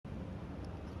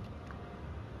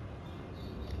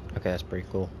Okay, that's pretty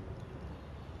cool.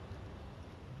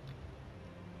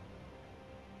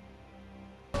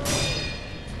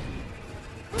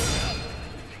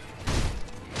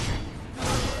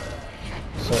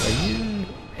 So are you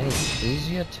any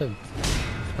easier to...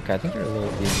 Okay, I think you're a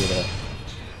little easier to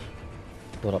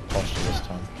build up posture this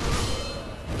time.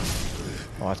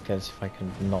 Oh, that's good if I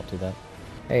can not do that.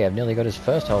 Hey, I've nearly got his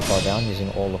first health bar down using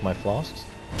all of my flasks.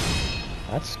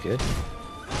 That's good.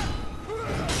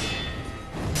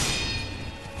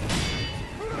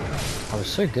 I was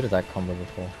so good at that combo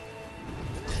before.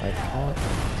 I can't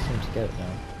seem to get it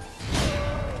now.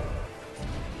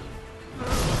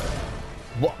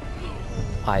 What?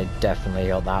 I definitely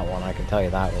got that one, I can tell you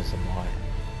that was a lie.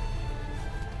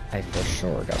 I for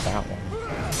sure got that one.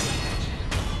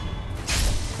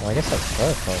 Well, I guess that's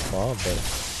first health bar, but...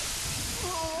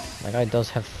 that guy does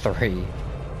have 3.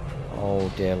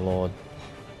 Oh dear lord.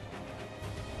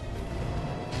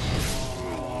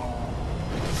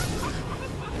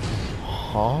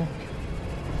 Huh?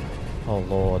 Oh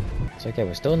lord. It's okay,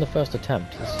 we're still in the first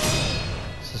attempt.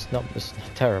 This is not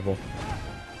terrible.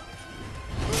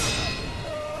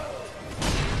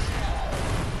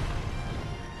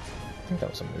 I think that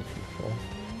was a move before.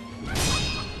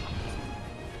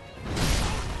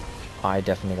 I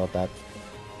definitely got that.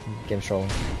 Game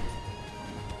trolling.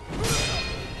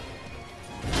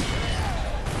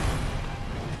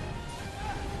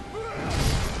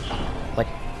 Like,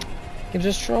 game's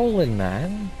just trolling,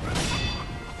 man.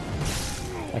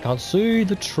 I can't see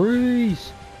the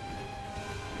trees.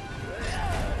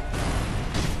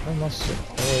 Why must it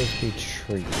always be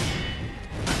trees?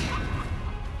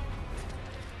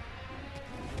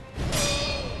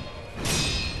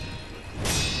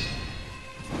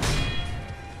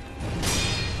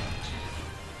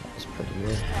 That was pretty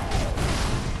good.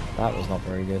 That was not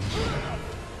very good.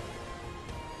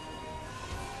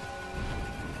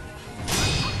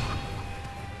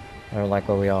 I don't like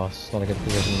where we are. It's not a good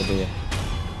position to be in.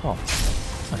 Oh,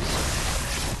 nice.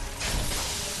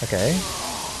 Okay.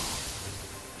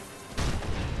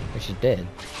 Is she dead?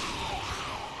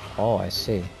 Oh, I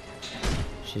see.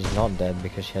 She's not dead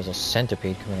because she has a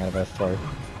centipede coming out of her throat.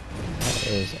 That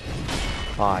is...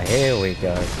 ah, here we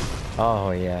go.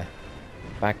 Oh, yeah.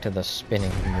 Back to the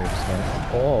spinning moves then.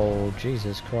 Oh,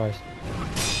 Jesus Christ.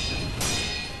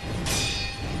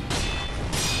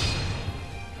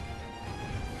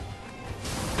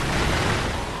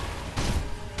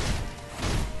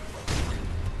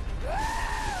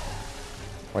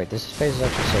 Wait, this phase is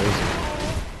actually so easy.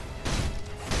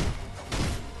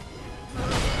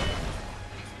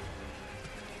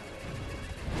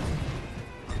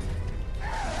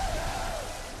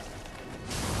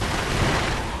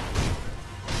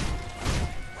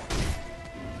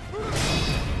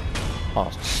 Oh,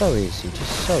 so easy,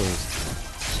 just so easy.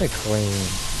 So clean.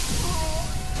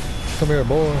 Come here,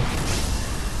 boy.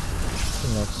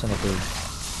 That centipede.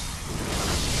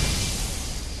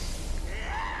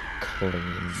 Clean,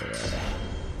 boy.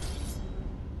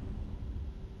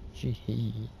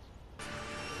 Gee.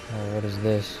 Oh, what is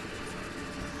this?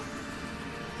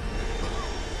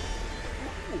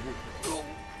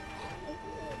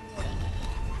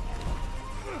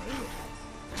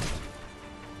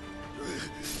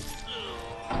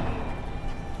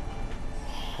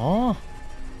 Huh?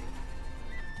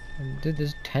 Dude,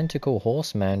 this tentacle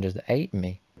horseman just ate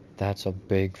me. That's a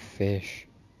big fish.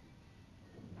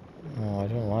 Oh, I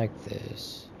don't like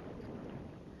this.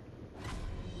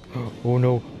 Oh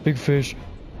no, big fish!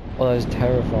 Oh, that is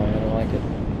terrifying. I don't like it.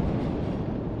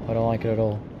 I don't like it at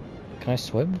all. Can I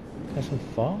swim? Can I swim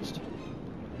fast?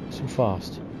 Swim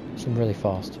fast. Swim really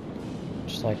fast.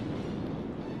 Just like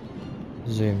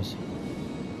zooms.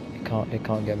 It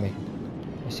can't get me.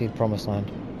 I see the promised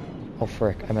land. Oh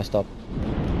frick, I messed up.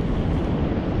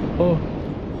 Oh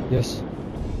yes.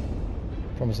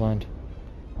 Promised land.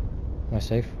 Am I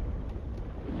safe?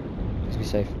 Please be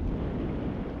safe.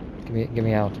 Get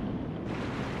me out.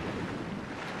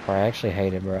 Bro, I actually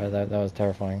hate it, bro. That was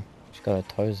terrifying. She got her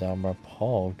toes out, bro.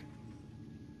 Pog.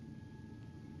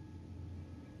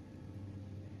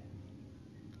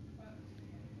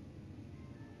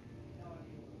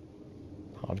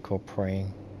 Hardcore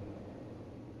praying.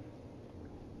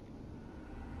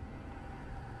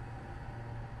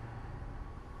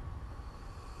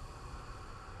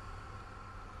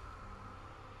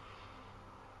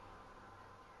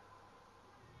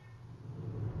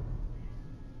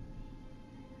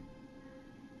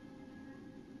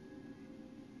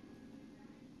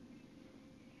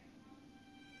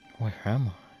 Where am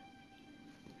I?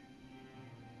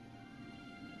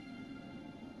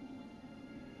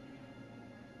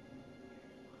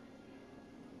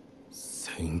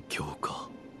 Senkyo ka.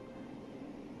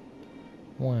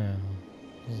 Wow,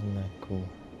 isn't that cool?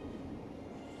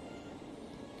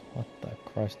 What the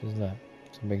Christ is that?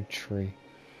 It's a big tree.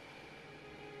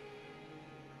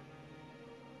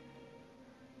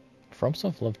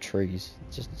 FromSoft love trees.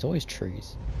 It's always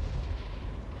trees.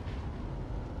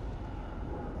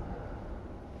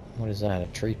 What is that? A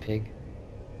tree pig?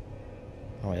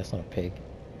 Oh wait, that's not a pig.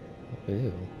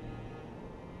 Ew.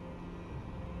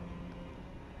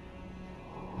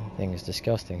 That thing is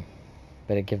disgusting.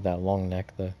 Better give that long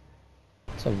neck though.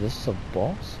 So this is a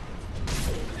boss?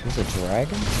 This is a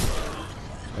dragon?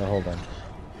 Oh, hold on.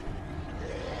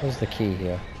 Where's the key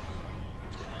here?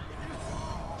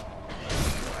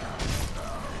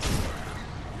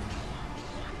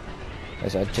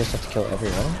 So I just have to kill every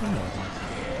one of them? Or?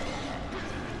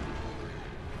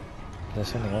 There's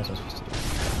something else I'm supposed to do.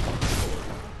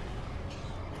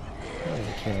 Oh,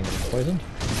 the king is poisoned.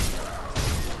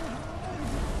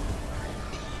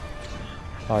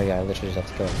 Oh yeah, I literally just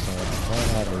have to kill him somewhere. Oh,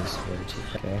 that is very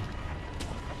cheap. Okay.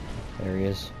 There he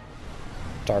is.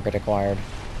 Target acquired.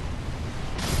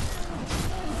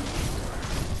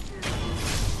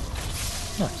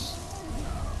 Nice.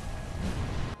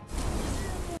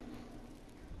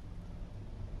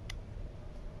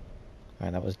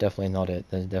 Alright, that was definitely not it.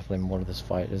 There's definitely more to this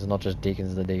fight. It's not just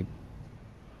Deacons of the Deep.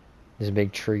 This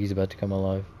big tree's about to come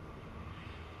alive.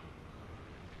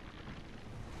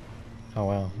 Oh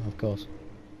wow, of course.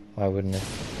 Why wouldn't it?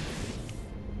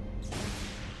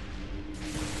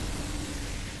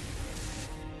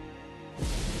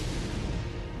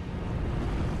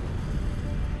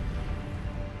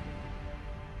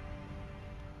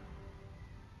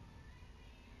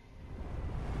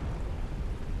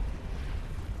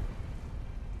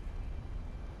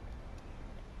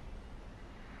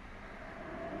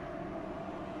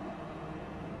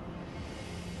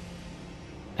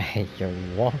 Hey, yo,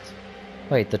 what?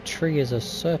 Wait, the tree is a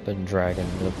serpent dragon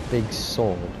with a big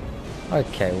sword.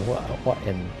 Okay, what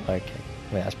in... Okay,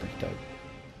 wait, that's pretty dope.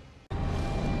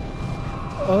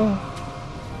 Oh!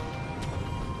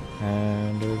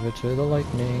 And over to the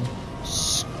lightning.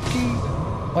 Ski!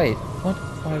 Wait, what?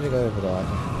 Why did it go over the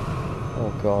lightning?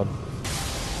 Oh god.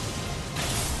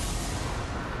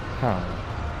 How?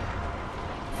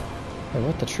 Wait,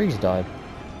 what? The trees died.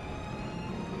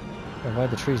 Wait,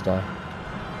 why'd the trees die?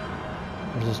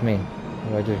 What does this mean?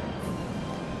 What do I do?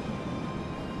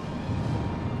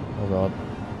 Oh god.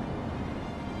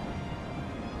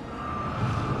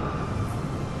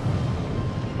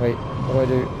 Wait, what do I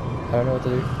do? I don't know what to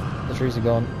do. The trees are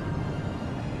gone.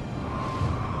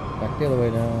 Back the other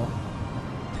way now.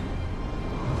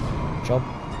 Jump.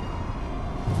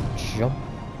 Jump.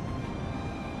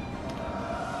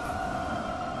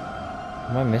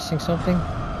 Am I missing something?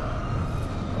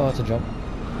 Oh, it's a jump.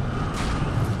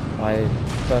 I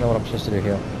don't know what I'm supposed to do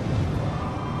here.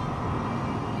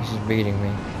 He's just beating me.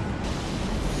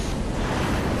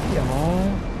 Yeah.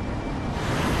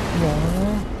 Yeah.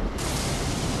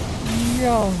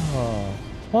 Yeah.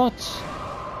 What?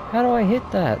 How do I hit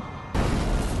that?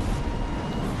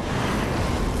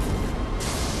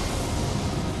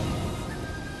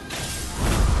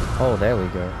 Oh, there we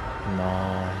go.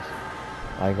 Nice.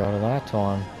 I got it that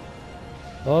time.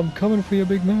 I'm coming for you,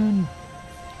 big man.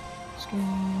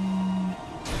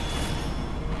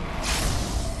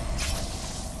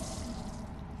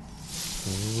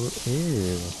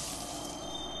 Ew.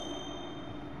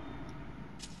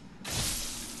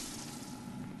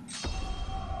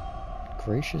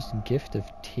 Gracious gift of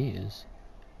tears.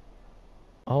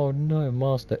 Oh no,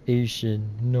 Master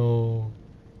Ishin. No.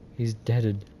 He's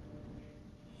deaded.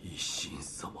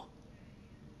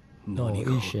 No,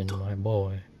 Ishin, my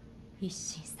boy.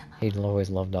 He'd always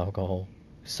loved alcohol.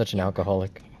 Such an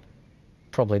alcoholic.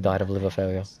 Probably died of liver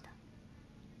failure.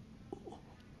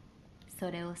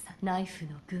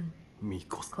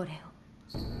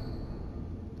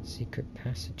 Secret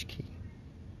passage key.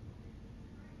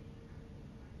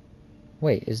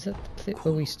 Wait, is that the bit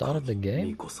where we started the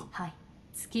game?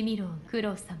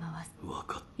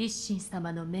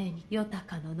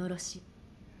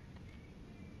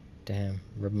 Damn,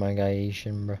 rub my guy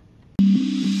Ishin, bro.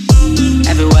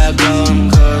 Everywhere I go,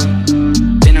 I'm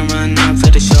cold. Been a run up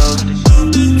for the show.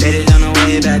 Faded on the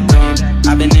way back home.